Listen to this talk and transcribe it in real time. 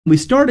We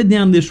started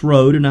down this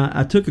road, and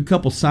I took a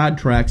couple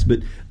sidetracks, but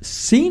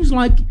seems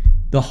like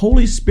the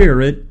Holy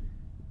Spirit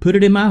put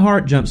it in my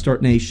heart,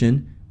 Jumpstart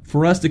Nation,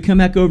 for us to come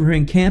back over here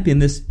and camp in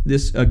this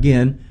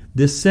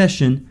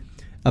session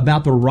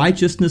about the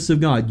righteousness of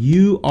God.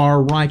 You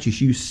are righteous.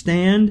 You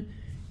stand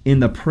in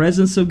the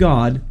presence of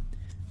God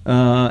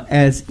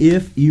as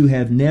if you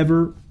have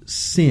never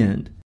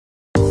sinned.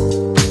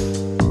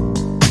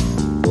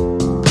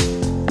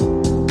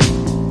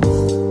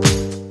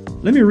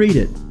 Let me read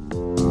it.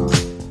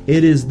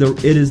 It is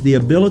the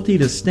ability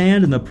to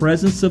stand in the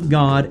presence of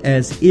God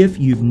as if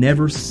you've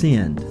never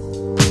sinned.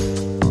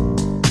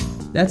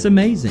 That's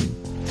amazing.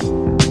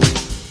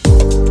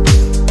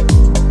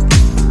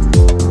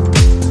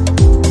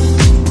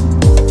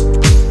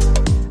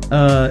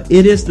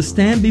 It is to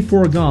stand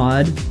before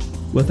God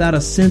without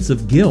a sense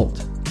of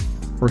guilt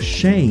or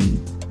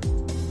shame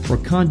or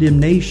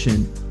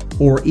condemnation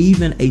or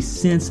even a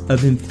sense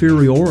of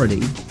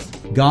inferiority.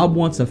 God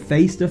wants a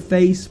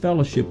face-to-face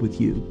fellowship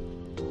with you.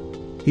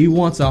 He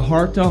wants a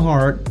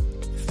heart-to-heart,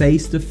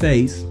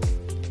 face-to-face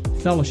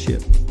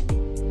fellowship.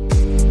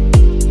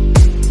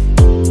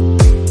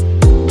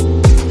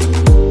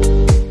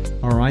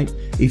 All right.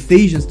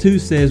 Ephesians 2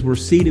 says we're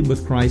seated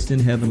with Christ in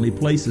heavenly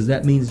places.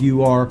 That means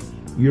you are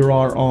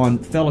on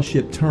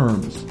fellowship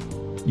terms.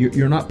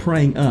 You're not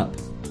praying up.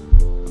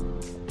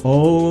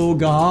 Oh,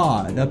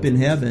 God, up in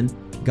heaven.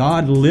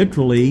 God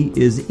literally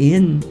is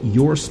in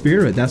your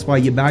spirit. That's why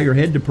you bow your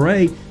head to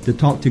pray, to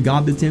talk to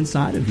God that's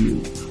inside of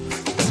you.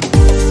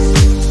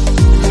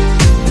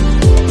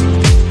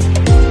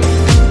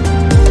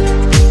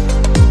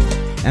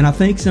 And I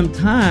think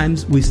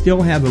sometimes we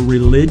still have a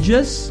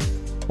religious,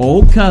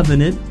 Old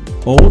Covenant,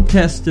 Old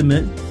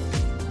Testament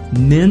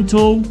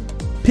mental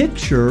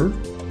picture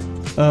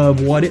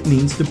of what it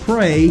means to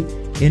pray,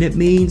 and it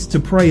means to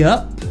pray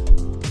up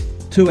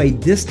to a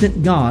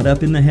distant God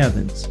up in the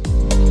heavens.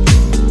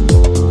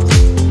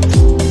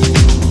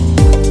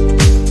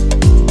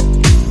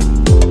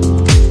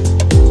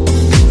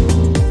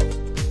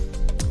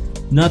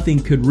 Nothing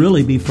could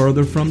really be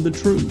further from the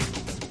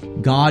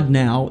truth. God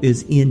now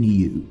is in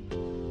you.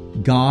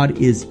 God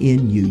is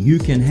in you. You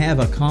can have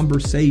a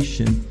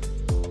conversation.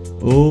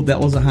 Oh, that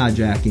was a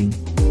hijacking.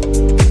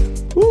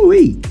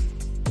 Ooh-wee.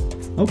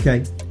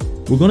 Okay.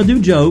 We're going to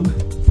do Job,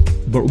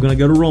 but we're going to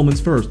go to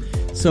Romans first.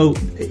 So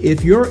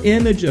if your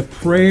image of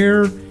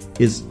prayer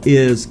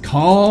is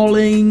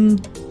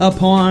calling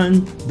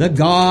upon the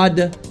God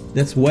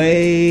that's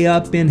way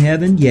up in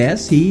heaven,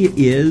 yes, He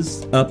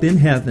is up in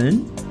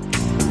heaven.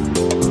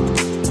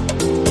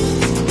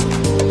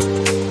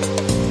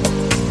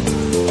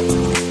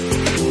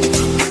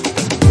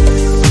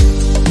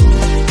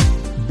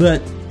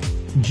 But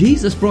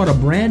Jesus brought a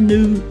brand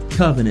new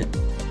covenant.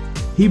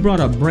 He brought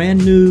a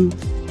brand new,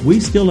 we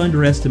still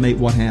underestimate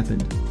what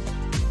happened.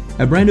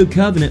 A brand new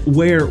covenant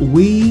where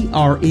we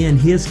are in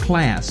His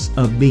class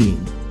of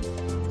being.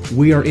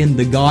 We are in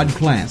the God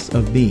class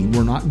of being.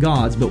 We're not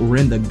gods, but we're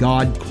in the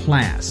God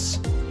class.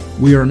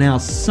 We are now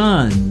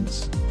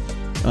sons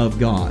of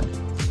God,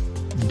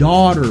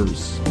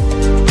 daughters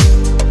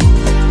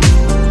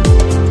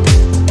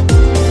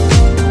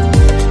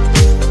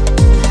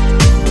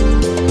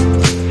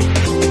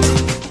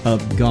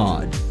of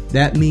God.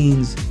 That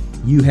means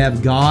you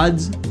have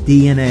God's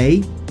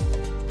DNA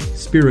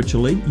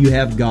spiritually. You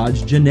have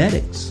God's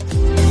genetics.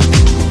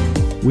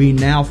 We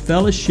now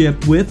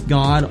fellowship with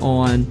God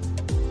on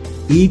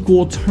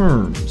equal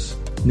terms.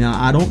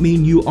 Now, I don't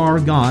mean you are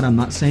God. I'm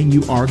not saying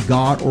you are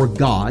God or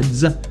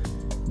gods.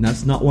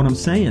 That's not what I'm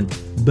saying.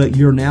 But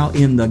you're now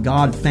in the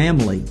God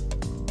family.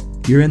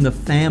 You're in the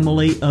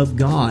family of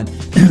God.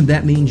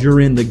 That means you're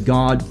in the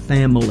God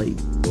family.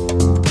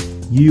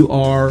 You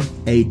are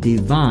a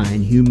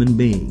divine human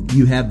being.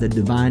 You have the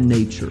divine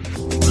nature.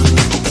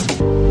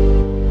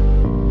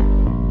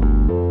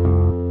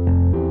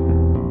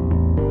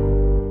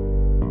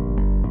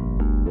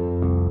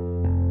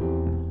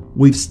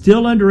 We've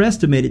still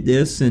underestimated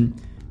this, and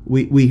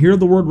we hear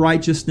the word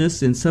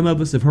righteousness, and some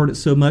of us have heard it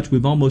so much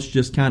we've almost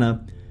just kind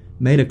of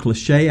made a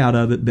cliche out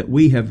of it, but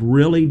we have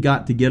really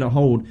got to get a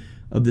hold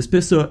of this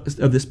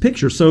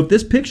picture. So if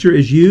this picture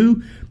is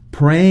you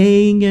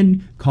praying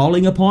and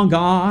calling upon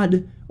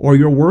God, or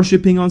you're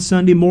worshiping on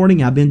Sunday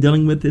morning, I've been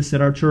dealing with this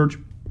at our church,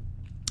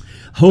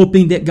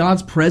 hoping that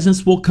God's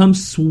presence will come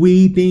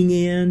sweeping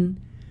in,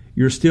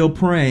 you're still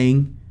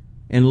praying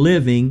and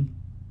living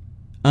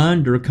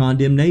under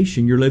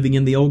condemnation. You're living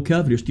in the old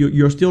covenant.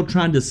 You're still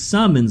trying to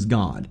summons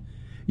God.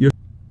 You're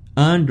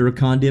under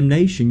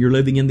condemnation. You're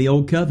living in the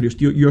old covenant.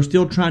 You're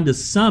still trying to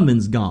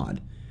summons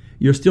God.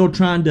 You're still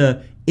trying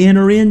to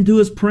enter into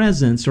His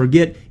presence or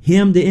get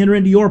Him to enter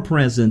into your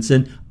presence.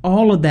 And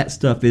all of that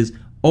stuff is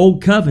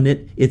old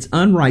covenant. It's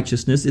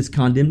unrighteousness. It's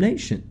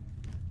condemnation.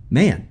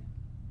 Man.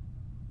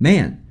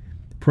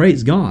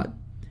 Praise God.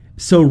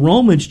 So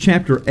Romans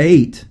chapter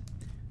 8,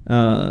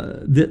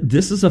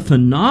 this is a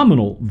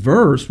phenomenal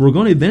verse. We're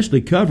going to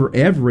eventually cover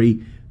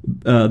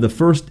the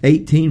first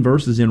 18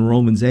 verses in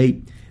Romans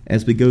 8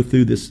 as we go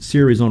through this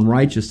series on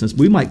righteousness.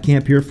 We might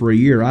camp here for a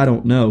year. I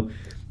don't know.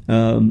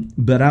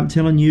 But I'm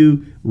telling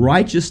you,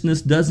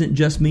 righteousness doesn't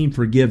just mean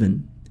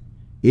forgiven.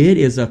 It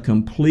is a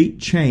complete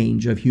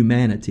change of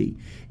humanity.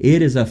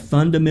 It is a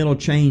fundamental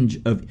change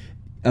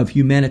of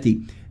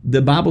humanity.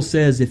 The Bible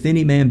says, if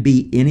any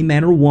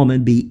man or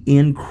woman be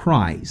in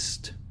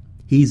Christ,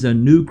 he's a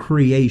new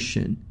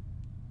creation.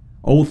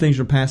 Old things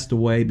are passed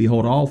away.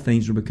 Behold, all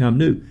things are become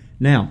new.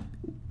 Now,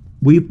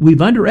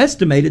 we've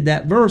underestimated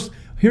that verse.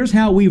 Here's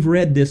how we've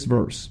read this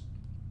verse.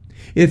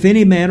 If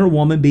any man or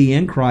woman be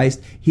in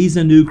Christ, he's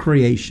a new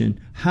creation.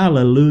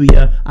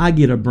 Hallelujah. I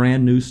get a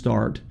brand new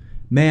start.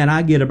 Man,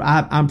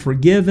 I'm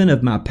forgiven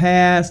of my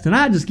past, and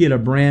I just get a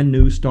brand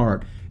new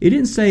start. It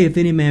didn't say if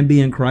any man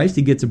be in Christ,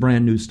 he gets a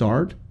brand new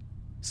start.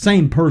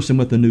 Same person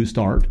with a new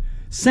start.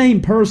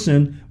 Same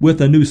person with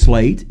a new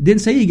slate. It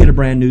didn't say you get a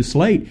brand new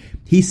slate.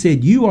 He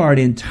said you are an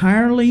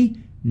entirely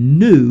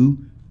new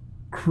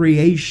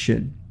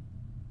creation.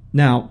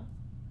 Now,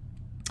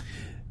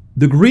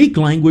 the Greek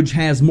language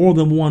has more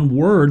than one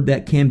word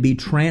that can be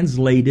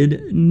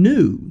translated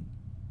new.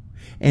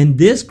 And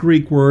this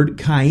Greek word,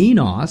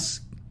 kainos,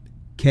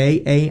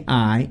 K-A-I-N-O-S,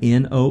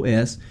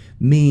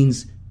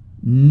 means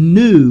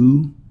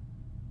new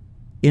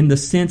in the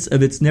sense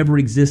of it's never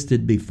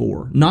existed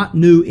before. Not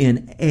new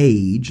in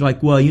age.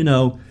 Like,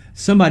 well,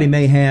 somebody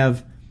may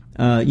have,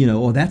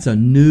 that's a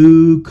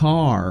new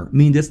car. I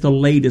mean, that's the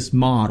latest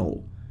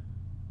model.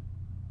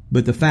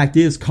 But the fact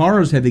is,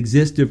 cars have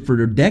existed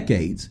for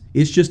decades.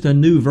 It's just a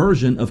new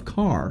version of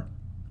car.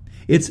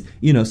 It's,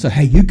 so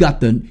hey, you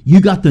got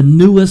the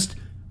newest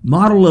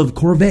model of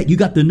Corvette. You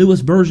got the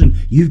newest version.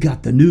 You've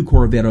got the new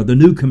Corvette or the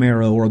new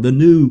Camaro or the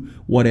new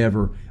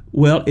whatever.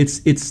 Well,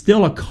 it's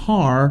still a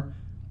car.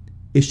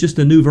 It's just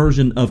a new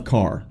version of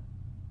car.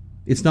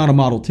 It's not a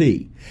Model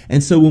T.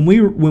 And so when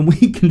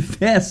we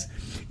confess,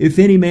 if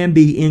any man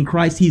be in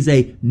Christ, he's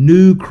a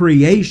new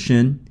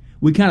creation,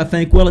 we kind of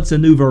think, well, it's a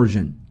new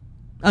version.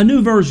 A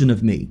new version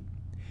of me.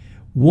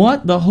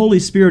 What the Holy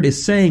Spirit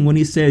is saying when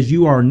he says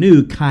you are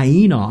new,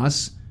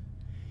 kainos,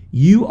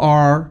 you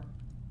are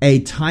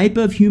a type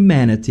of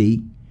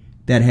humanity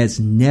that has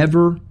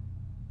never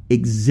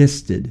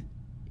existed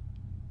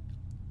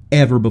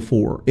ever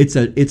before. It's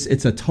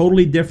a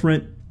totally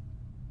different,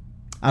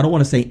 I don't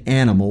want to say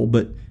animal,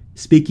 but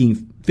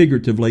speaking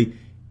figuratively,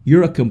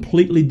 you're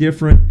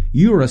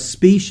a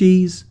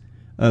species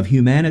of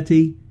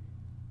humanity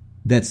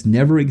that's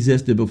never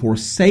existed before.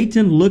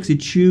 Satan looks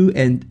at you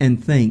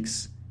and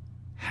thinks,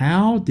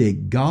 how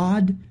did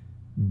God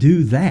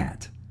do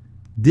that?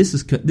 This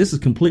is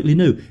completely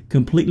new,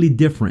 completely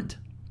different.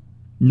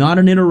 Not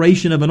an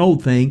iteration of an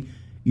old thing.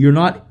 You're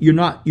not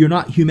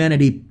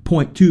humanity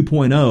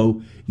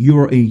 2.0.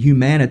 You're a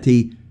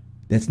humanity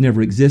that's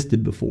never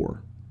existed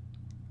before.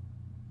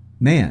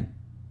 Man.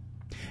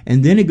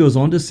 And then it goes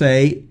on to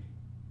say,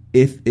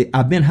 if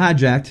I've been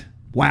hijacked,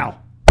 wow.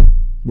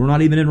 We're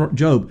not even in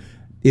Job.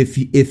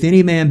 If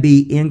any man be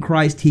in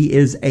Christ, he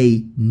is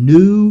a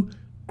new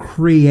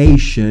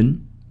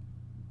creation.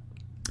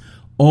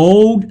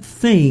 Old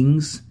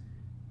things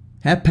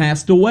have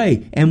passed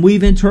away. And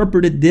we've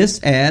interpreted this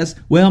as,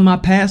 well, my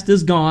past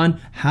is gone.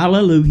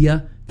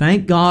 Hallelujah.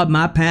 Thank God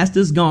my past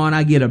is gone.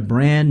 I get a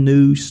brand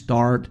new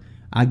start.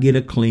 I get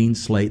a clean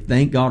slate.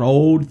 Thank God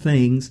old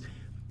things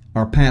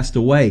are passed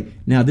away.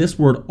 Now, this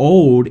word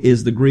old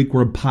is the Greek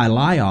word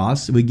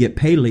palaios. We get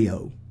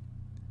paleo.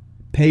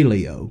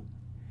 Paleo.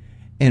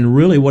 And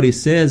really what he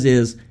says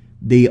is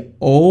the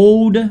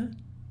old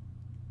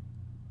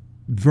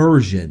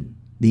version,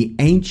 the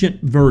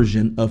ancient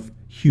version of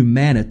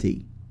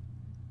humanity,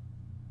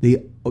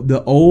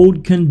 the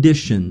old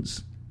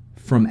conditions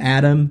from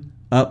Adam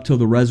up till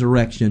the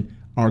resurrection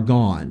are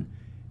gone.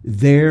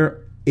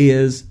 There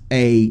is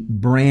a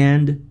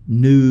brand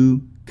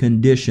new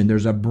condition.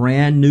 There's a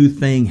brand new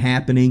thing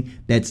happening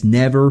that's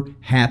never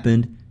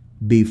happened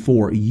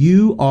before.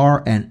 You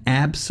are an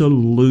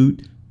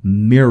absolute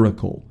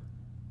miracle.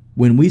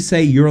 When we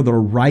say you're the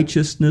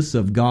righteousness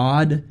of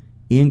God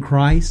in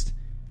Christ,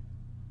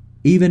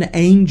 even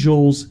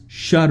angels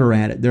shudder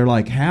at it. They're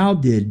like, how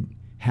did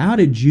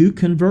you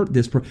convert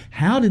this?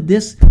 How did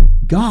this,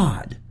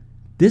 God,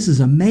 this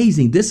is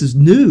amazing. This is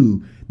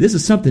new. This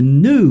is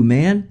something new,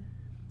 man.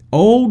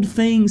 Old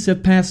things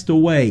have passed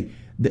away.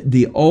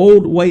 The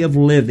old way of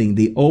living,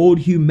 the old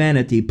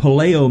humanity,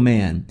 paleo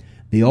man,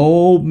 the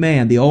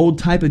old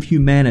type of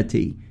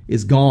humanity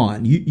is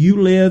gone.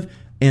 You live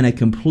in a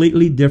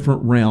completely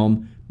different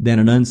realm than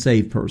an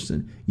unsaved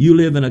person. You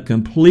live on a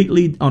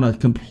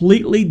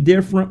completely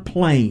different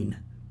plane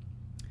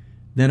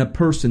than a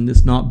person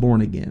that's not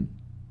born again.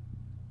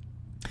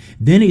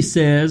 Then he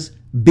says,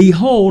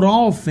 behold,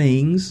 all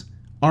things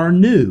are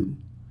new.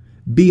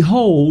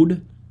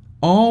 Behold,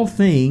 all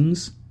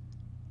things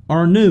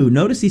are new.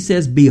 Notice he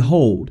says,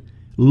 behold,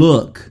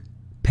 look,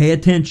 pay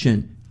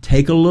attention,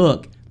 take a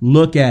look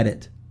at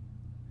it.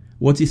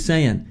 What's he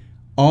saying?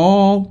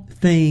 All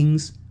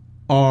things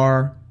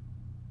are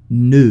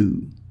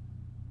new.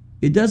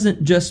 It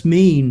doesn't just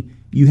mean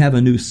you have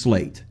a new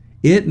slate.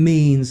 It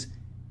means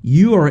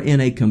you are in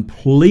a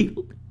complete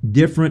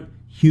different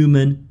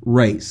human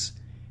race.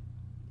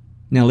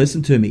 Now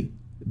listen to me.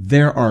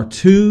 There are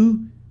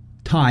two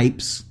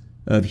types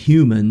of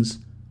humans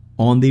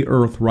on the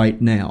earth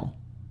right now.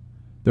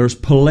 There's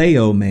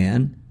paleo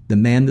man, the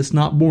man that's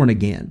not born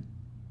again.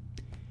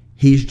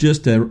 He's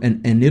just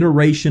an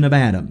iteration of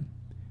Adam.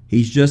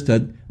 He's just a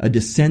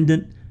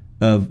descendant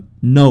of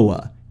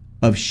Noah,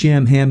 of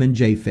Shem, Ham, and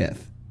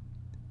Japheth.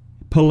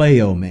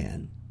 Paleo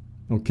man.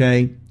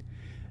 Okay?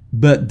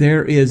 But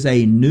there is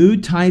a new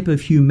type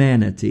of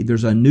humanity.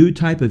 There's a new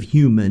type of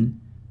human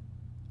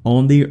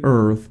on the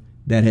earth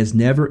that has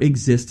never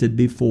existed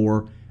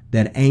before,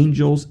 that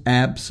angels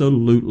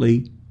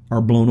absolutely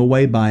are blown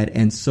away by it,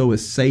 and so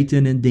is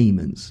Satan and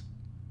demons.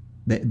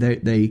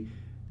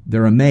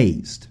 They're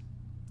amazed.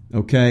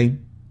 Okay?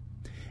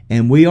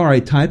 And we are a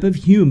type of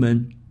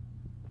human,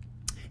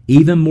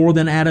 even more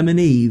than Adam and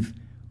Eve.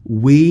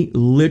 We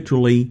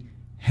literally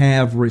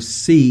have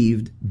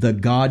received the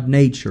God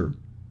nature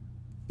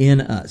in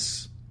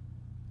us,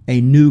 a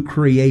new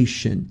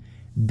creation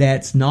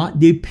that's not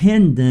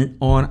dependent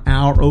on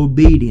our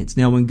obedience.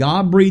 Now, when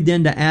God breathed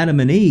into Adam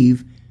and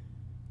Eve,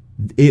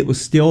 it was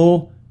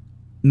still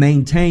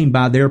maintained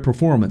by their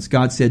performance.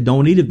 God said,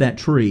 don't eat of that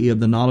tree of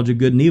the knowledge of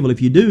good and evil.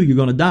 If you do, you're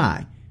going to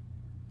die.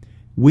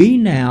 We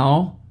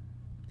now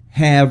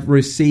have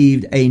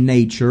received a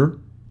nature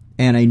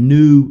and a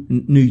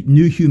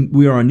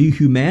we are a new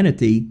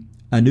humanity,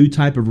 a new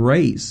type of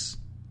race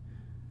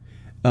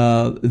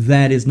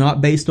that is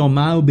not based on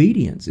my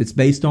obedience. It's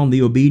based on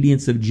the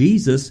obedience of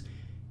Jesus.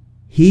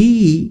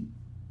 He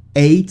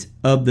ate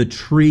of the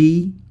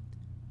tree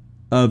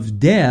of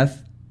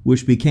death,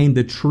 which became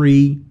the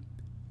tree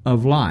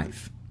of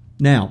life.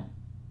 Now,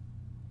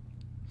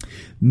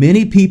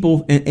 many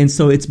people, and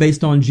so it's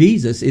based on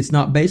Jesus. It's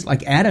not based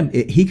like Adam.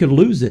 He could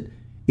lose it.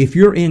 If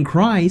you're in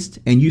Christ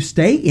and you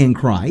stay in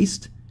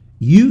Christ,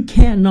 you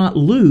cannot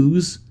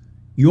lose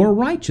your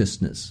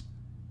righteousness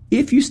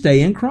if you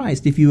stay in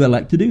Christ, if you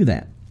elect to do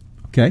that.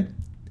 Okay?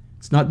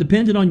 It's not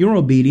dependent on your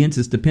obedience.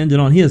 It's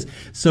dependent on His.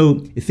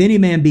 So if any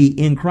man be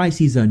in Christ,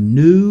 he's a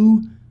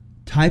new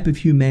type of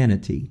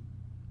humanity.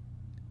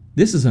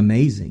 This is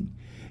amazing.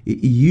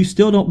 We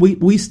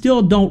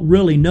still don't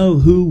really know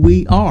who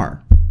we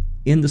are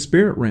in the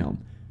spirit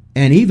realm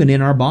and even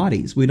in our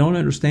bodies. We don't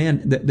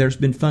understand that there's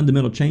been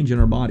fundamental change in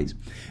our bodies.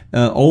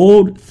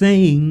 Old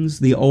things,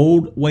 the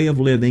old way of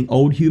living,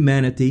 old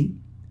humanity.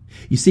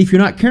 You see, if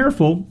you're not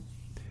careful,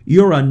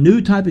 you're a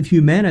new type of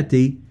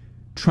humanity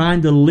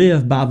trying to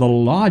live by the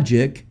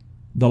logic,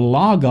 the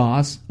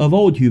logos of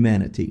old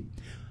humanity.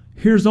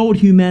 Here's old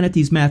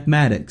humanity's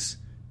mathematics.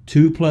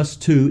 2 plus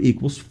 2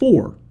 equals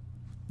 4.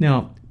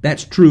 Now,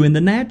 that's true in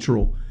the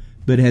natural.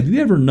 But have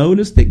you ever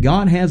noticed that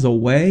God has a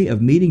way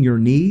of meeting your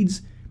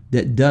needs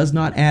that does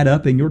not add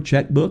up in your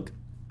checkbook?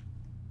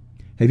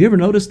 Have you ever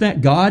noticed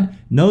that? God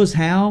knows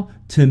how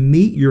to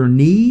meet your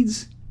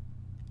needs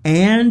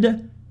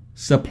and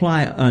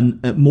supply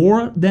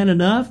more than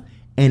enough,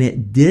 and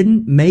it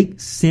didn't make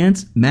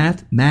sense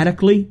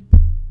mathematically.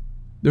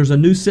 There's a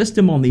new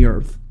system on the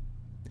earth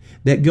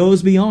that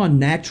goes beyond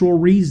natural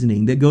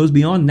reasoning, that goes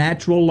beyond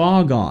natural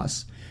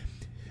logos.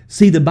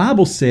 See, the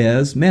Bible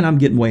says, man, I'm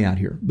getting way out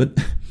here, but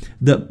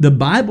the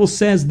Bible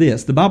says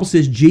this. The Bible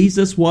says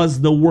Jesus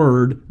was the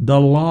Word, the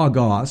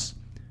Logos,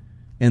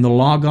 and the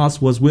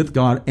Logos was with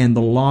God, and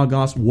the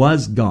Logos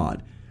was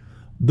God.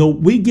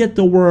 We get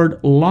the word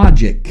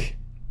logic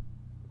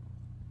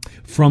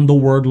from the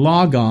word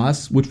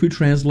logos, which we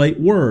translate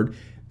word.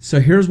 So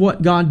here's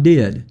what God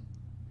did.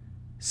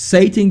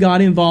 Satan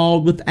got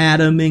involved with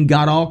Adam and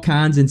got all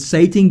kinds, and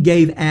Satan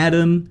gave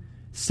Adam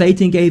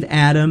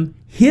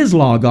his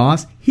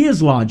logos,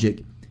 his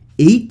logic.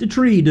 Eat the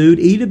tree, dude.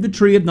 Eat of the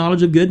tree of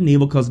knowledge of good and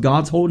evil, because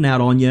God's holding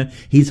out on you.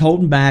 He's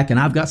holding back, and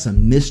I've got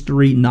some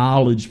mystery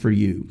knowledge for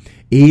you.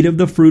 Eat of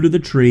the fruit of the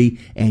tree,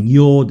 and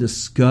you'll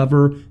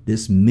discover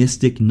this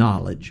mystic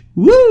knowledge.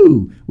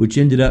 Woo! Which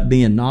ended up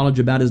being knowledge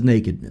about his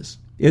nakedness.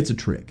 It's a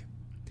trick.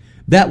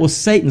 That was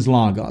Satan's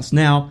logos.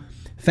 Now,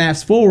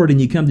 fast forward,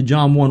 and you come to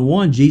John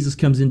 1:1. Jesus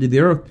comes into the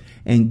earth,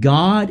 and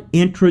God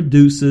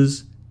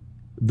introduces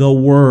the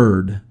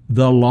Word,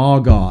 the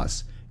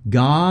Logos.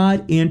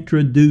 God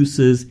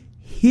introduces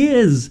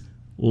His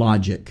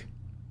logic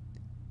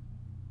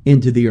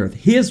into the earth,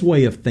 His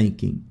way of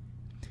thinking,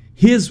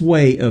 His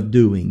way of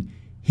doing,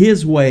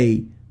 His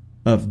way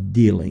of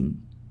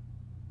dealing.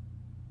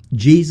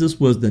 Jesus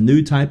was the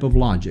new type of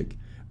logic,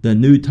 the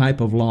new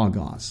type of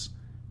logos.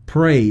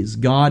 Praise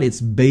God.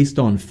 It's based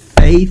on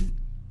faith.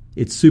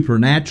 It's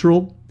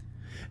supernatural.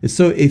 And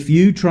so if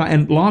you try,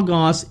 and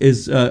logos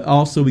is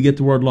also, we get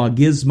the word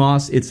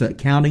logismos. It's a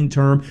counting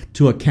term,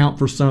 to account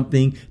for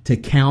something, to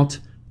count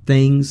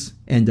things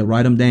and to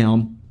write them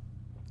down.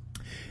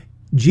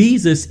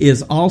 Jesus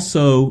is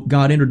also,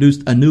 God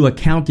introduced a new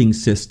accounting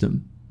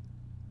system,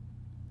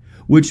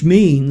 which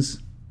means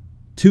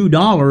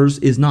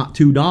 $2 is not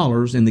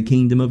 $2 in the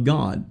kingdom of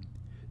God.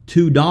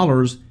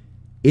 $2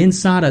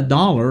 inside a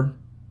dollar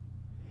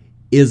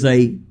is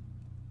a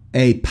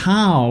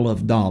pile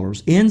of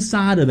dollars.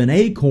 Inside of an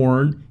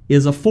acorn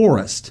is a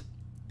forest.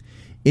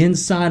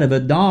 Inside of a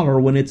dollar,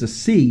 when it's a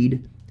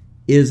seed,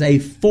 is a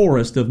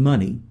forest of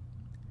money.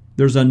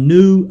 There's a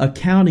new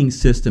accounting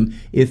system.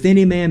 If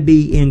any man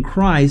be in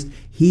Christ,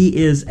 he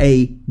is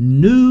a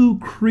new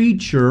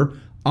creature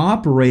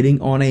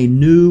operating on a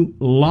new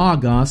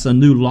logos, a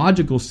new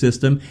logical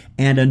system,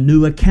 and a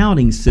new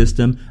accounting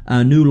system,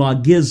 a new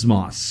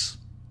logismos.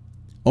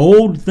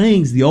 Old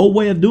things, the old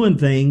way of doing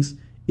things,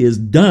 is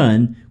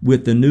done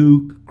with the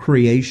new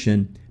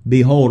creation.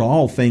 Behold,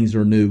 all things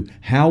are new.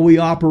 How we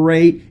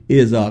operate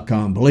is a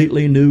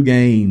completely new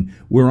game.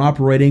 We're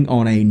operating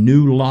on a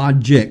new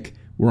logic.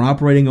 We're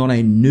operating on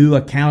a new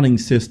accounting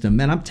system.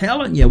 And I'm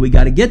telling you, we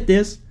got to get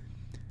this.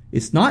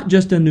 It's not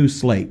just a new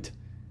slate.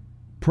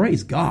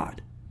 Praise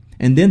God.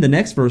 And then the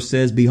next verse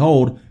says,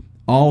 behold,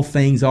 all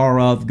things are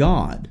of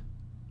God.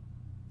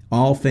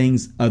 All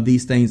things of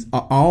these things,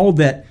 all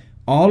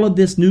of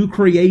this new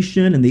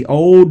creation and the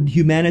old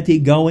humanity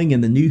going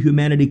and the new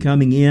humanity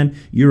coming in,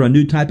 you're a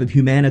new type of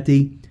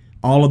humanity.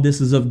 All of this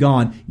is of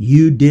God.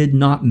 You did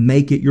not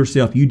make it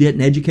yourself. You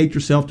didn't educate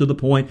yourself to the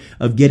point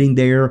of getting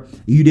there.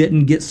 You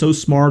didn't get so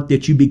smart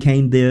that you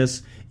became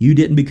this. You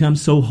didn't become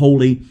so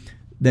holy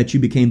that you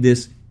became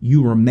this.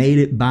 You were made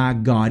it by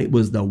God. It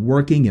was the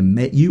working,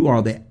 and you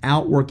are the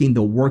outworking,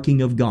 the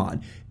working of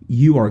God.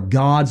 You are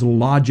God's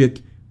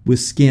logic with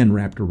skin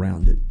wrapped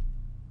around it.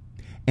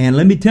 And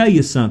let me tell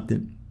you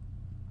something.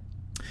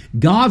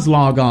 God's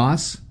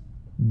logos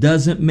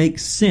doesn't make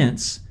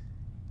sense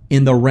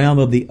in the realm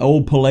of the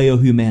old paleo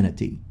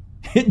humanity.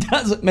 It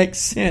doesn't make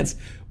sense.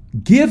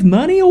 Give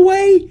money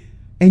away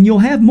and you'll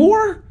have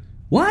more?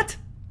 What?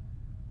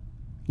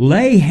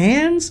 Lay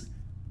hands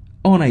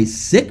on a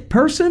sick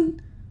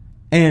person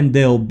and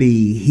they'll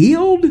be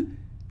healed?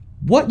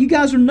 What? You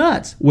guys are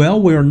nuts.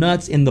 Well, we're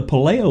nuts in the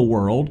paleo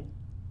world,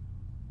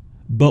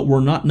 but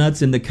we're not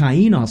nuts in the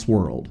kainos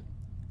world.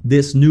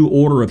 This new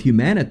order of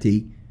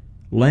humanity,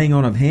 laying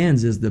on of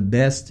hands is the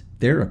best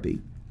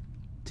therapy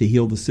to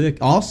heal the sick.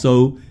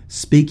 Also,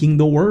 speaking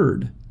the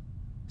word,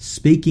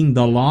 speaking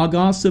the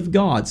logos of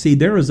God. See,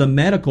 there is a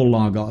medical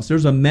logos.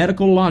 There's a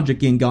medical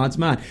logic in God's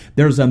mind.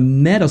 There's a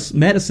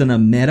medicine, a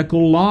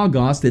medical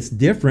logos that's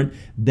different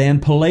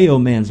than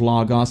paleo man's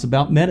logos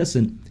about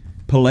medicine.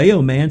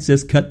 Paleo man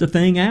says, cut the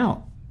thing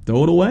out,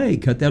 throw it away,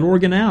 cut that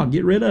organ out,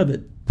 get rid of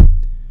it.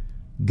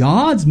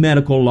 God's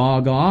medical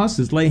logos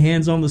is lay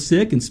hands on the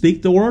sick and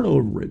speak the word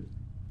over it.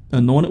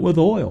 Anoint it with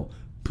oil.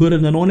 Put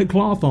an anointed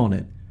cloth on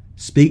it.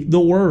 Speak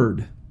the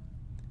word.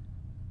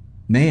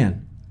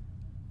 Man,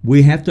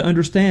 we have to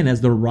understand,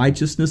 as the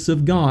righteousness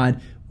of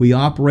God, we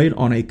operate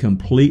on a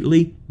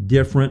completely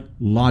different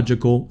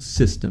logical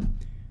system.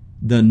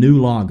 The new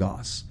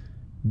logos.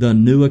 The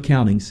new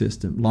accounting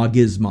system.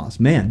 Logismos.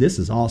 Man, this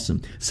is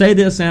awesome. Say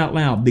this out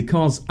loud.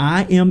 Because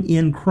I am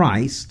in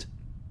Christ,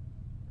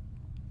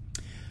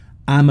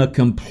 I'm a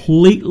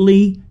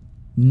completely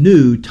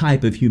new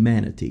type of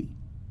humanity.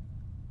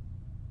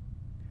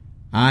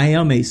 I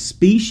am a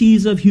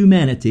species of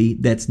humanity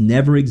that's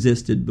never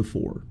existed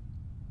before.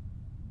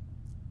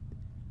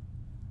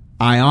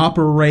 I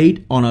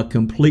operate on a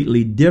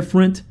completely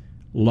different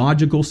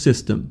logical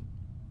system.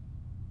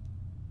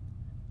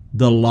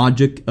 The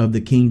logic of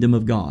the kingdom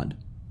of God.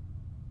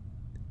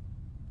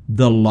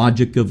 The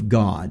logic of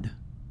God.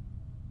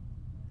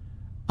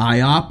 I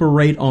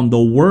operate on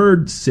the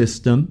word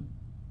system,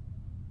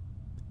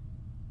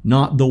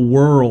 not the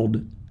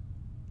world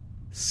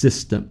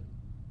system.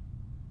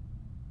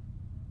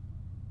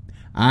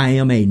 I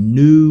am a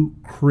new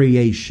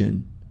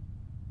creation.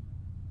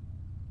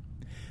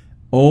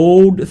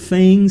 Old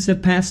things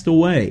have passed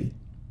away.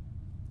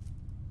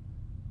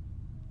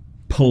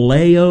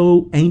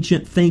 Paleo,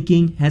 ancient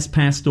thinking has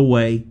passed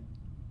away.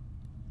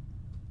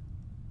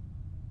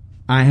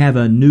 I have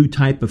a new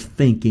type of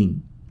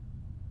thinking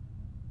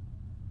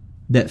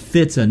that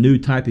fits a new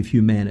type of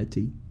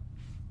humanity.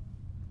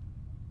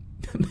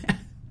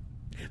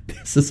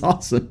 This is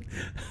awesome.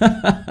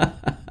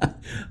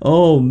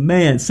 Oh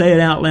man, say it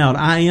out loud.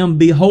 I am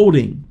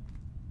beholding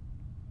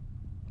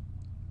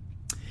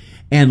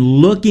and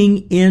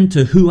looking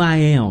into who I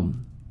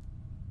am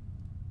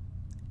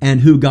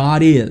and who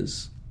God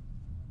is.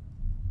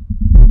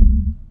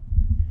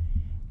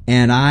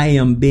 And I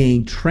am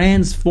being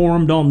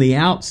transformed on the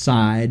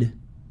outside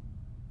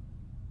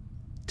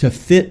to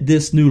fit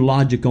this new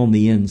logic on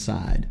the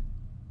inside.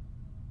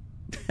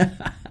 I'm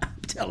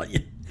telling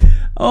you.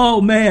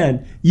 Oh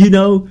man, you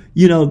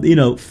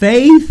know,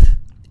 faith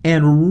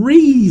and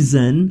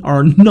reason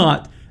are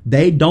not,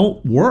 they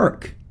don't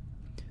work.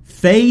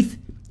 Faith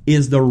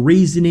is the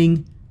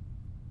reasoning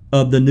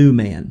of the new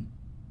man.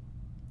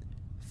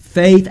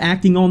 Faith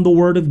acting on the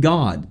word of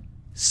God,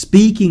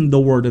 speaking the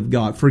word of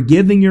God,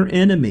 forgiving your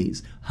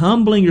enemies,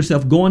 humbling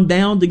yourself, going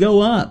down to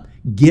go up,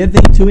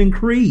 giving to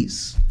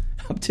increase.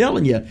 I'm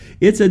telling you,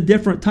 it's a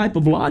different type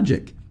of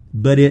logic,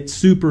 but it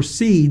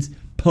supersedes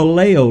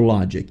paleo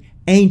logic,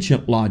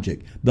 ancient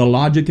logic, the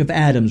logic of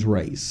Adam's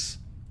race.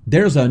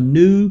 There's a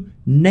new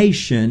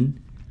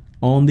nation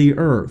on the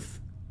earth.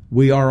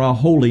 We are a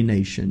holy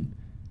nation.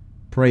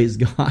 Praise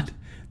God.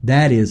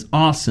 That is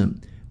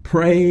awesome.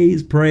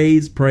 Praise,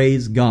 praise,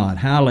 praise God.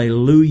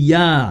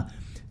 Hallelujah.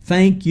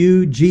 Thank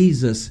you,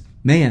 Jesus.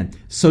 Man,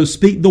 so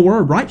speak the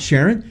word, right,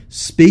 Sharon?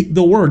 Speak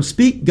the word.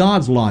 Speak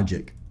God's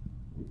logic.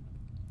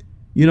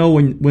 You know,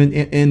 when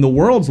in the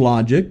world's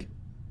logic,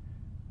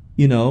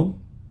 you know,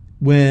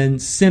 when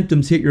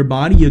symptoms hit your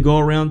body, you go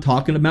around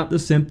talking about the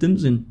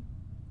symptoms and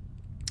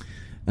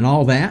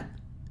all that.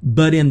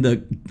 But in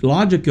the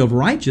logic of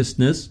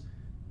righteousness,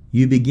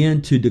 you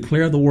begin to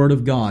declare the word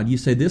of God. You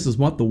say, this is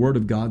what the word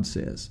of God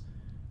says.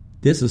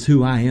 This is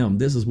who I am.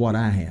 This is what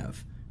I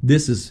have.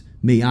 This is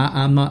me.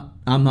 I'm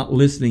not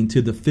listening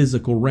to the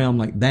physical realm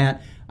like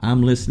that.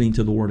 I'm listening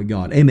to the word of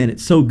God. Amen.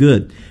 It's so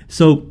good.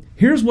 So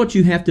here's what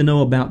you have to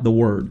know about the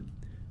word.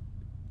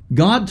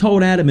 God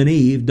told Adam and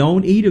Eve,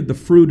 don't eat of the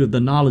fruit of the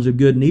knowledge of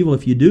good and evil.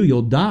 If you do,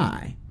 you'll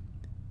die.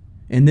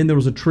 And then there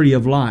was a tree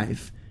of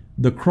life.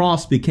 The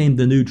cross became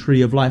the new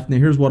tree of life. Now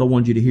here's what I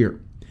want you to hear.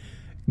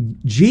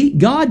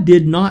 God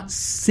did not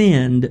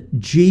send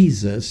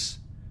Jesus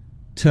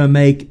to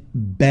make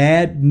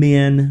bad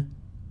men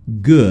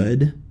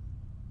good.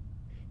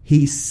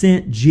 He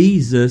sent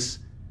Jesus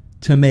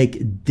to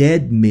make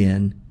dead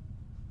men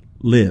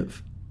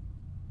live.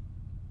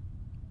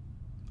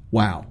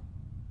 Wow.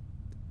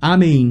 I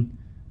mean,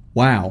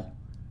 wow.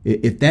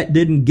 If that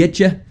didn't get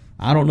you,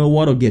 I don't know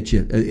what'll get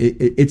you.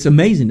 It's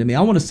amazing to me.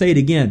 I want to say it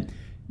again.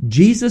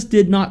 Jesus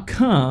did not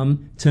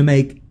come to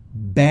make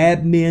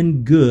bad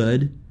men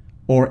good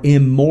or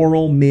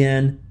immoral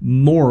men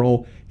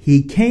moral.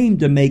 He came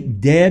to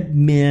make dead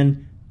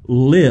men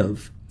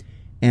live.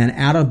 And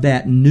out of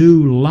that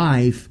new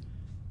life,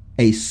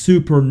 a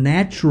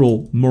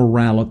supernatural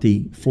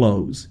morality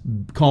flows,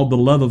 called the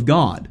love of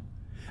God.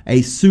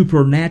 A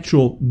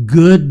supernatural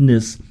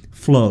goodness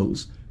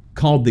flows,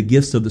 called the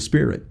gifts of the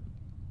Spirit.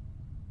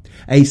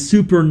 A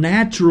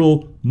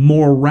supernatural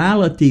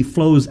morality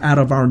flows out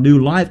of our new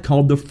life,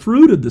 called the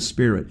fruit of the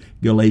Spirit,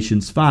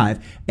 Galatians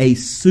 5. A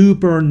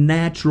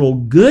supernatural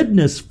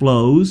goodness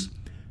flows,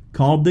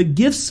 called the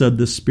gifts of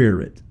the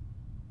Spirit.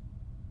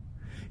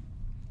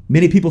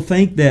 Many people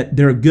think that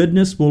their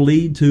goodness will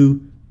lead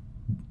to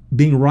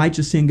being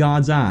righteous in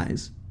God's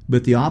eyes,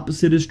 but the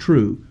opposite is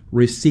true.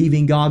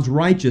 Receiving God's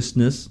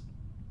righteousness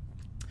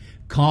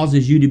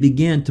causes you to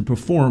begin to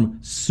perform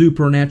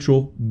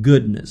supernatural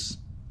goodness.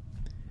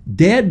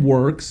 Dead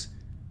works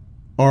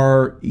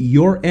are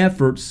your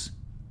efforts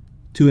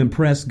to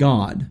impress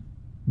God,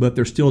 but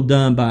they're still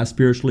done by a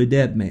spiritually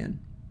dead man.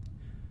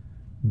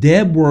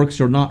 Dead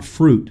works are not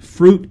fruit.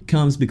 Fruit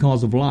comes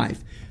because of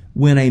life.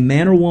 When a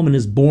man or woman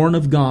is born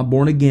of God,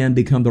 born again,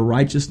 become the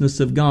righteousness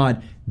of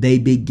God, they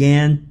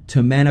begin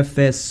to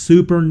manifest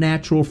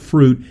supernatural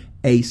fruit,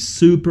 a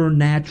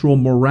supernatural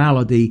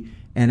morality,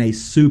 and a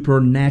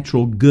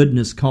supernatural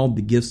goodness called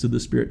the gifts of the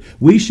Spirit.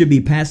 We should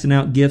be passing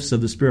out gifts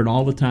of the Spirit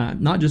all the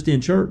time, not just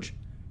in church.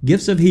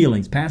 Gifts of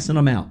healings, passing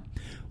them out.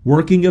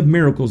 Working of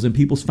miracles in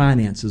people's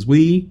finances.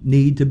 We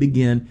need to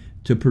begin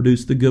to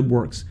produce the good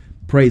works.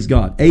 Praise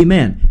God.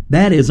 Amen.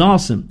 That is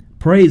awesome.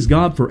 Praise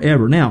God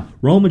forever. Now,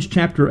 Romans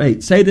chapter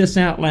 8. Say this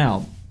out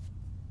loud.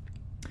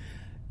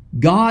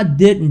 God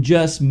didn't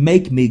just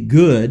make me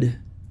good.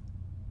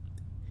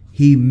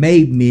 He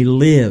made me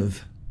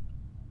live.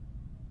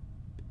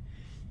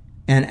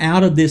 And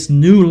out of this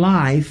new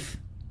life,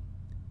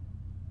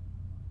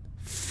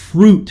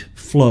 fruit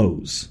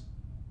flows.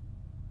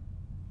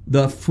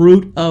 The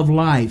fruit of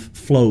life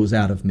flows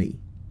out of me.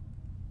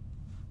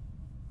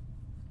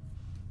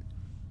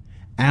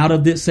 Out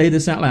of this, say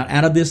this out loud,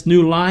 out of this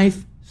new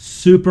life,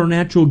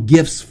 supernatural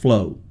gifts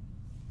flow.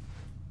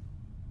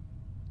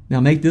 Now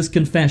make this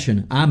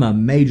confession. I'm a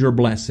major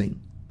blessing.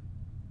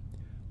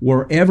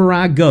 Wherever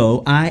I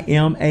go, I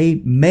am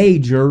a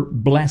major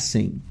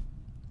blessing.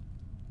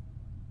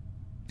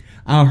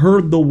 I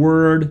heard the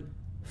word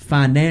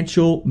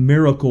financial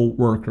miracle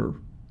worker.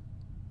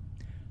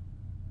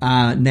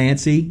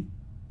 Nancy,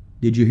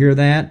 did you hear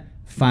that?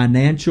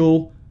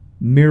 Financial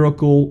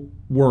miracle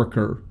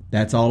worker.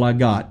 That's all I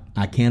got.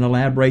 I can't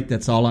elaborate.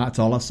 That's all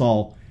I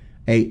saw.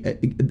 A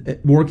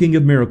working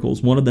of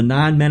miracles. One of the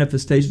 9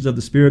 manifestations of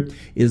the Spirit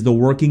is the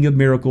working of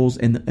miracles,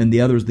 and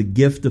the other is the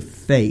gift of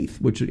faith,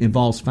 which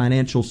involves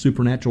financial,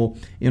 supernatural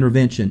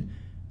intervention.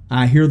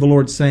 I hear the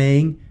Lord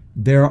saying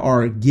there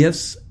are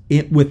gifts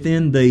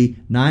within the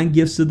 9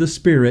 gifts of the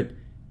Spirit.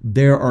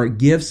 There are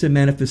gifts and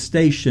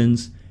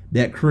manifestations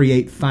that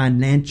create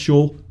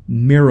financial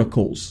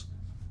miracles.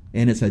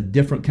 And it's a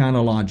different kind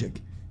of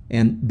logic.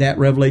 And that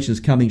revelation is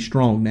coming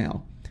strong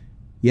now.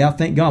 Yeah,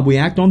 thank God. We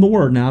act on the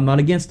Word. Now, I'm not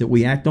against it.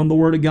 We act on the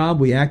Word of God.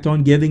 We act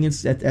on giving.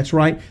 That's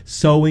right.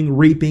 Sowing,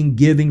 reaping,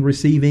 giving,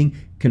 receiving,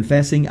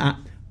 confessing,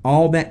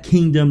 all that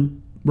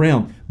kingdom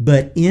realm.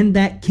 But in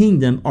that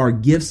kingdom are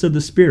gifts of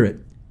the Spirit.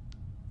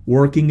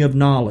 Working of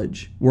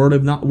knowledge.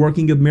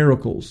 Working of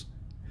miracles.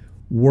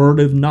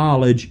 Word of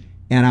knowledge.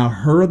 And I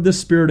heard the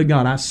Spirit of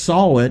God. I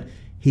saw it.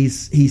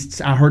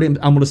 I heard him.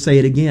 I'm going to say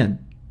it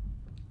again.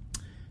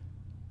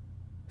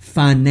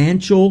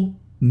 Financial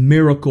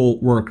miracle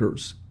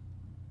workers.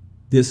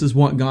 This is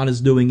what God is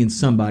doing in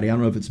somebody. I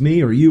don't know if it's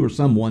me or you or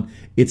someone.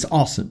 It's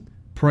awesome.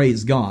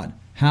 Praise God.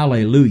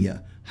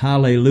 Hallelujah.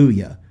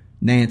 Hallelujah.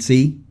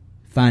 Nancy,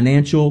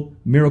 financial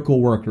miracle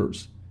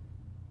workers.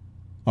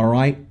 All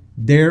right?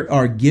 There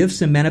are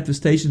gifts and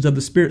manifestations of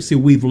the Spirit. See,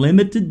 we've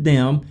limited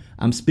them.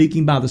 I'm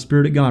speaking by the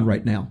Spirit of God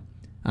right now.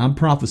 I'm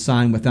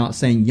prophesying without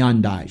saying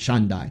yandai,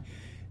 shandai.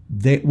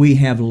 That we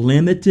have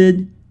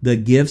limited the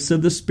gifts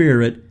of the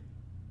Spirit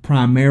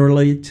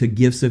primarily to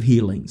gifts of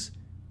healings,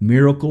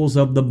 miracles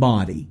of the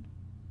body.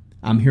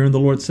 I'm hearing the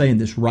Lord saying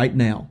this right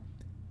now.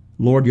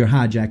 Lord, you're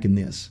hijacking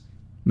this.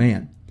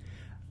 Man,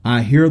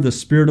 I hear the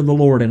Spirit of the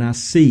Lord and I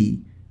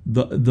see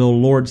the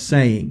Lord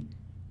saying,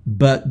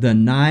 but the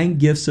 9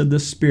 gifts of the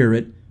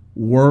Spirit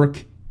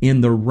work in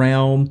the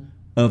realm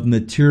of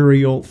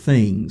material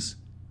things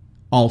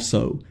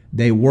also.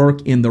 They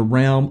work in the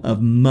realm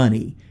of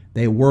money.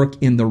 They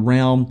work in the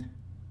realm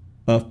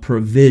of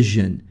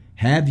provision.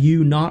 Have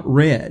you not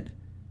read,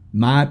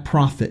 my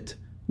prophet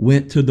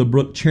went to the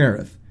brook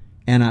Cherith,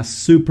 and I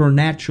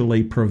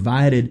supernaturally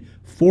provided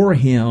for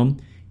him,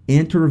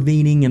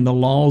 intervening in the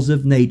laws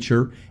of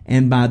nature,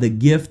 and by the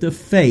gift of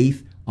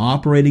faith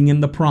operating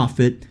in the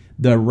prophet,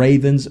 the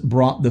ravens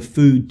brought the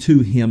food to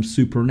him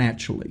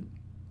supernaturally.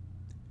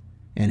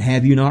 And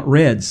have you not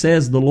read,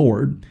 says the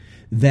Lord,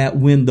 that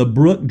when the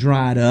brook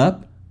dried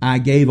up, I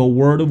gave a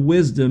word of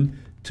wisdom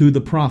to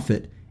the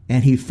prophet,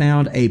 and he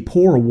found a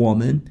poor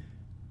woman,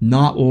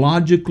 not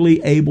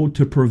logically able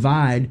to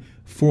provide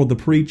for the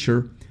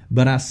preacher,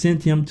 but I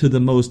sent him to the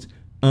most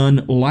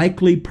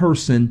unlikely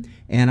person,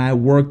 and I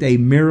worked a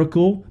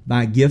miracle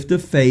by gift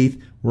of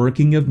faith,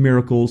 working of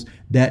miracles,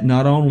 that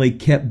not only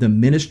kept the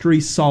ministry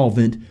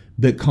solvent,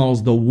 but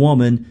caused the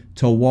woman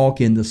to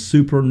walk in the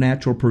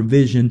supernatural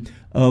provision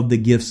of the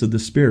gifts of the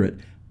Spirit.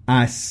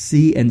 I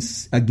see, and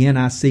again,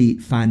 I see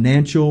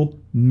financial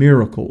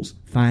miracles,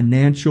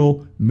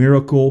 financial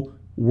miracle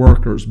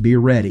workers. Be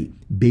ready,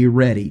 be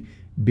ready,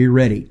 be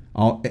ready.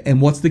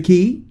 And what's the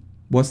key?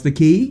 What's the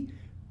key?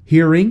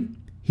 Hearing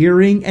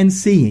and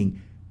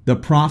seeing. The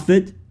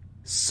prophet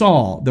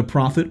saw, the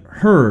prophet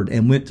heard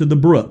and went to the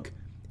brook,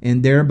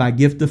 and there by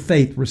gift of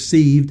faith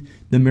received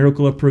the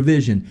miracle of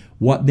provision.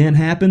 What then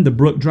happened? The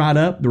brook dried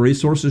up, the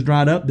resources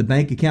dried up, the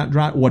bank account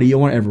dried up. What do you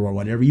want? Everywhere,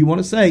 whatever you want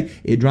to say,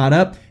 it dried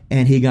up,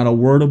 and he got a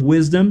word of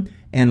wisdom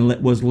and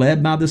was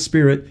led by the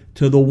Spirit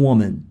to the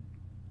woman.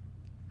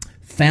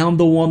 Found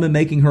the woman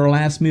making her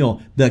last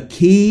meal. The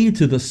key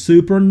to the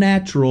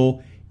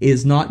supernatural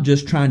is not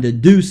just trying to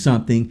do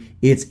something,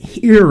 it's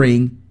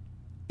hearing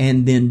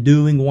and then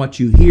doing what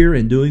you hear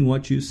and doing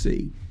what you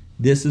see.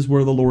 This is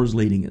where the Lord is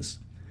leading us.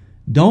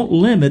 Don't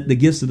limit the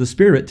gifts of the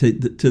Spirit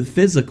to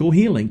physical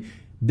healing.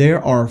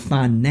 There are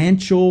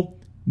financial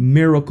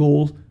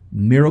miracles,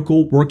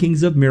 miracle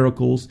workings of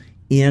miracles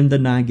in the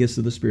 9 gifts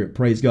of the Spirit.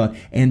 Praise God.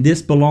 And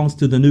this belongs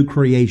to the new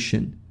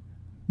creation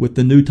with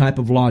the new type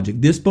of logic.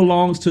 This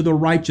belongs to the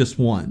righteous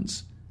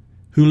ones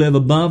who live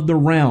above the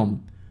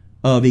realm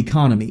of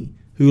economy,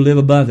 who live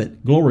above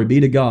it. Glory be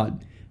to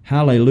God.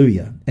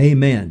 Hallelujah.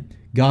 Amen.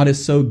 God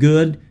is so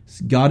good.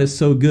 God is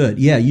so good.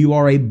 Yeah, you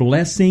are a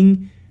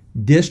blessing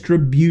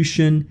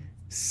distribution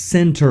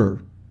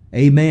center.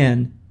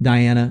 Amen,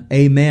 Diana.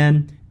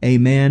 Amen.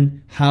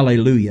 Amen.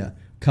 Hallelujah.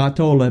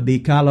 Katola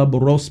bikala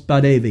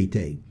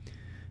brospadevite.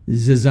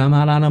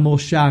 Zizamalana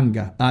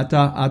moshanga.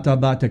 Ata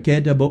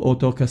bataketa bo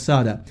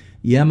otokasada.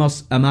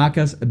 Yemos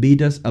amakas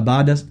abidas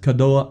abadas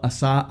kadoa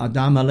asa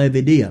adama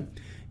levidia.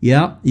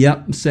 Yep.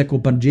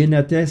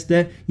 Sekoparjina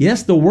teste.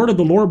 Yes, the word of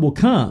the Lord will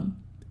come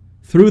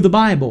through the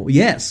Bible.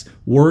 Yes,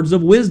 words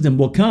of wisdom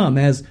will come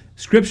as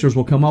scriptures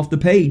will come off the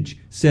page,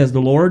 says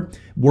the Lord.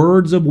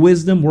 Words of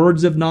wisdom,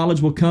 words of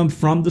knowledge will come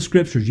from the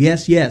scriptures.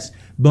 Yes.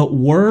 But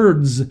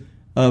words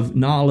of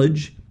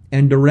knowledge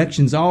and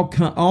directions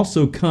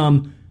also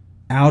come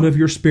out of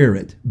your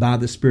spirit by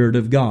the Spirit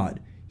of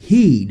God.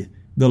 Heed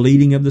the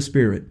leading of the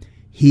Spirit.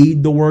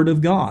 Heed the word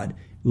of God.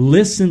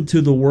 Listen to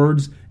the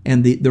words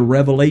and the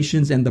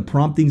revelations and the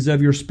promptings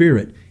of your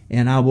spirit,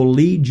 and I will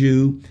lead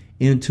you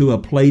into a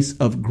place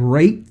of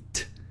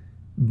great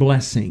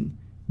blessing,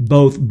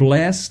 both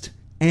blessed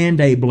and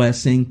a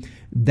blessing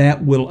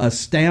that will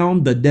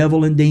astound the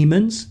devil and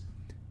demons.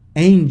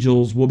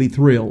 Angels will be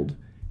thrilled,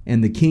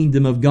 and the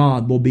kingdom of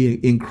God will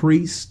be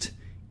increased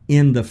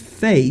in the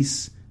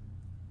face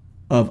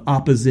of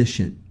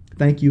opposition.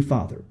 Thank you,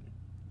 Father.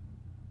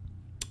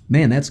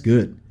 Man, that's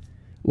good.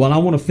 Well, I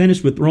want to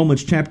finish with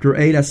Romans chapter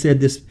 8. I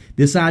said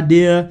this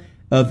idea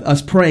of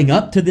us praying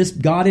up to this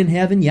God in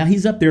heaven. Yeah,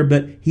 He's up there,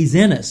 but He's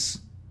in us.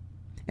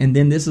 And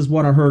then this is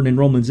what I heard in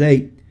Romans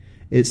 8.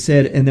 It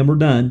said, and then we're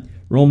done.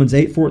 Romans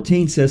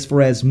 8:14 says, for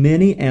as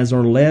many as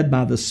are led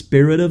by the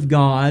Spirit of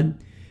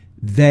God,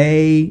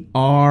 they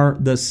are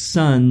the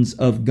sons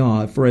of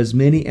God. For as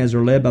many as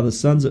are led by the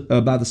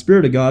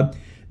Spirit of God,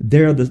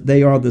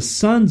 they are the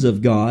sons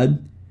of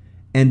God.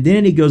 And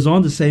then he goes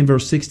on to say in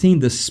verse 16,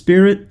 the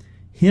Spirit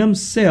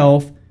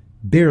Himself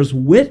bears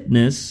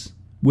witness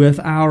with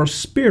our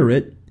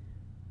spirit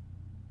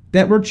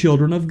that we're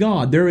children of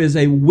God. There is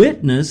a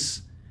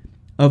witness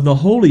of the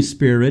Holy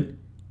Spirit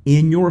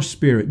in your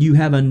spirit. You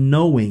have a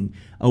knowing,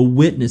 a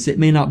witness. It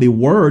may not be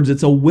words,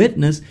 it's a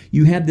witness.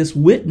 You have this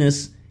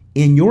witness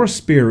in your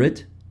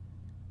spirit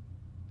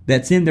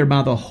that's in there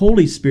by the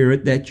Holy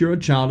Spirit that you're a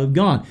child of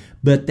God.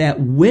 But that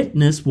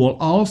witness will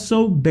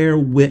also bear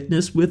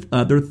witness with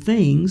other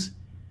things,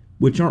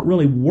 which aren't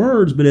really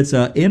words, but it's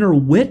an inner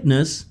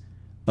witness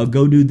of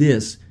go do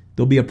this.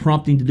 There'll be a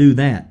prompting to do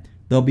that.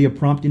 There'll be a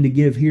prompting to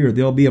give here.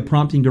 There'll be a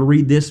prompting to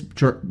read this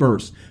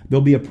verse.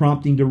 There'll be a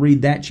prompting to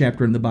read that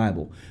chapter in the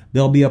Bible.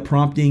 There'll be a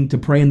prompting to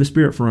pray in the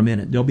Spirit for a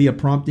minute. There'll be a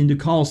prompting to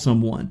call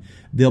someone.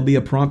 There'll be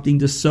a prompting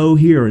to sow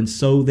here and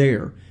sow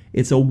there.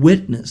 It's a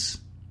witness.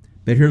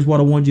 But here's what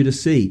I want you to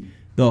see.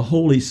 The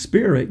Holy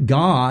Spirit,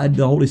 God,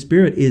 the Holy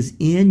Spirit is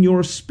in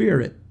your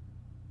spirit.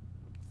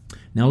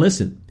 Now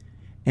listen,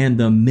 and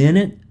the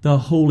minute the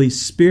Holy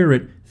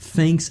Spirit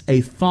thinks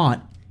a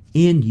thought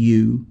in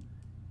you,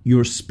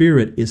 your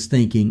spirit is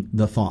thinking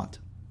the thought.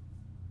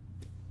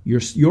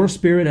 Your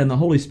spirit and the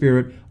Holy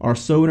Spirit are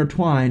so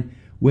intertwined.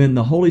 When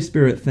the Holy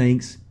Spirit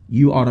thinks,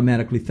 you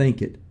automatically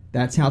think it.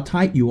 That's how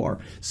tight you are.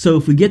 So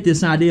if we get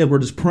this idea, we're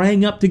just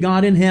praying up to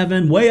God in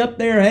heaven, way up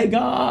there, hey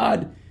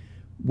God,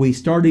 we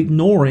start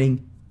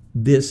ignoring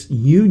this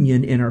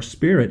union in our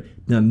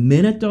spirit. The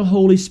minute the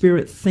Holy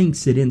Spirit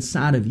thinks it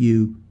inside of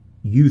you,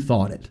 you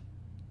thought it.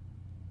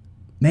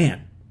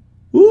 Man,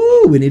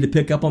 we need to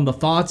pick up on the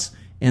thoughts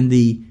and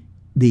the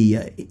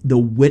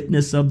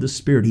witness of the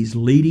Spirit. He's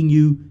leading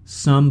you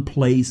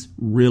someplace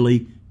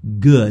really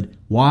good.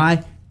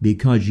 Why?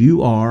 Because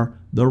you are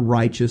the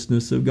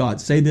righteousness of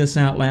God. Say this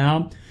out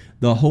loud.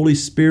 The Holy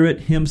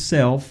Spirit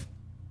Himself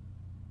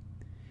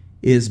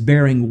is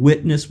bearing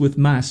witness with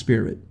my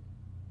spirit.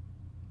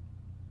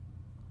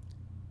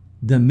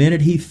 The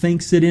minute He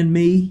thinks it in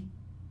me,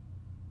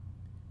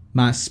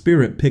 my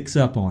spirit picks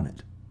up on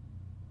it.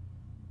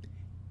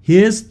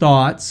 His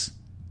thoughts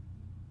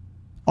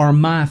are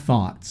my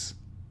thoughts.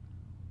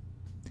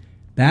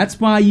 That's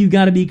why you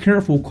got to be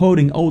careful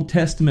quoting Old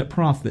Testament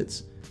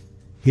prophets.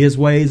 His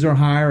ways are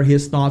higher,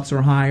 His thoughts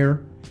are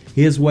higher.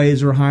 His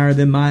ways are higher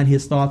than mine,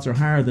 His thoughts are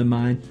higher than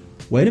mine.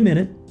 Wait a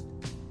minute.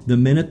 The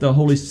minute the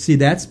Holy... See,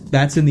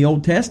 that's in the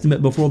Old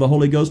Testament before the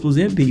Holy Ghost was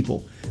in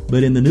people.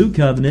 But in the New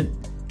Covenant,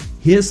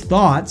 His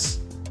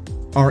thoughts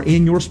are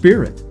in your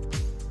spirit.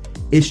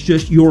 It's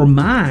just your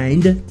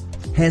mind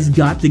has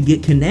got to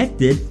get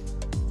connected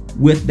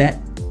with that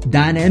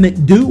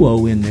dynamic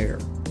duo in there.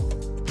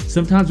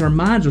 Sometimes our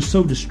minds are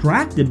so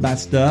distracted by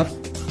stuff,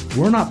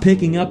 we're not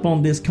picking up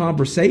on this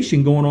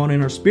conversation going on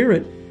in our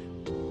spirit.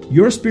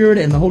 Your spirit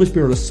and the Holy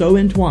Spirit are so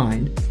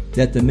entwined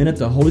that the minute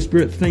the Holy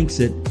Spirit thinks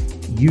it,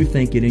 you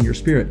think it in your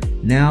spirit.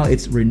 Now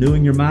it's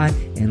renewing your mind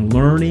and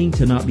learning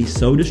to not be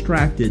so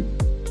distracted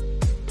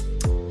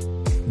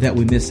that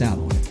we miss out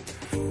on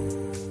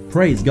it.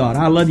 Praise God.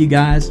 I love you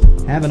guys.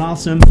 Have an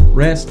awesome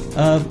rest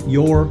of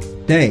your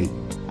day.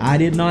 I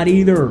did not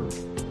either,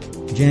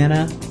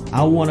 Jana.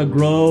 I want to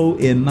grow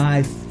in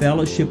my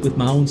fellowship with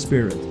my own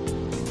spirit.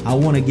 I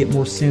want to get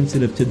more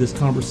sensitive to this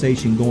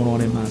conversation going on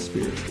in my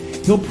spirit.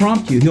 He'll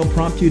prompt you. He'll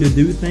prompt you to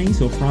do things.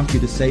 He'll prompt you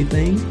to say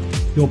things.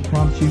 He'll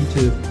prompt you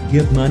to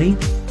give money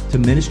to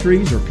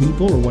ministries or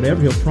people or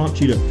whatever. He'll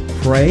prompt you to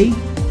pray,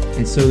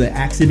 and so that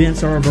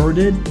accidents are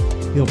averted.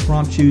 He'll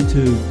prompt you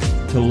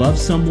to love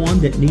someone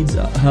that needs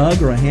a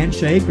hug or a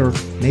handshake, or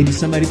maybe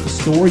somebody at the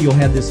store. You'll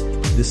have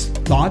this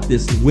thought,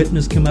 this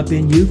witness come up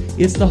in you.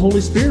 It's the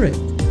Holy Spirit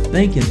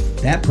thinking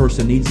that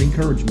person needs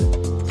encouragement.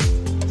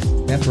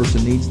 That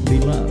person needs to be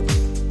loved.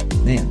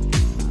 Man,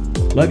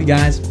 love you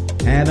guys.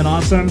 Have an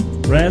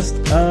awesome rest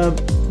of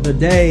the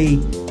day.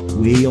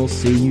 We'll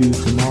see you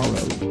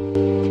tomorrow.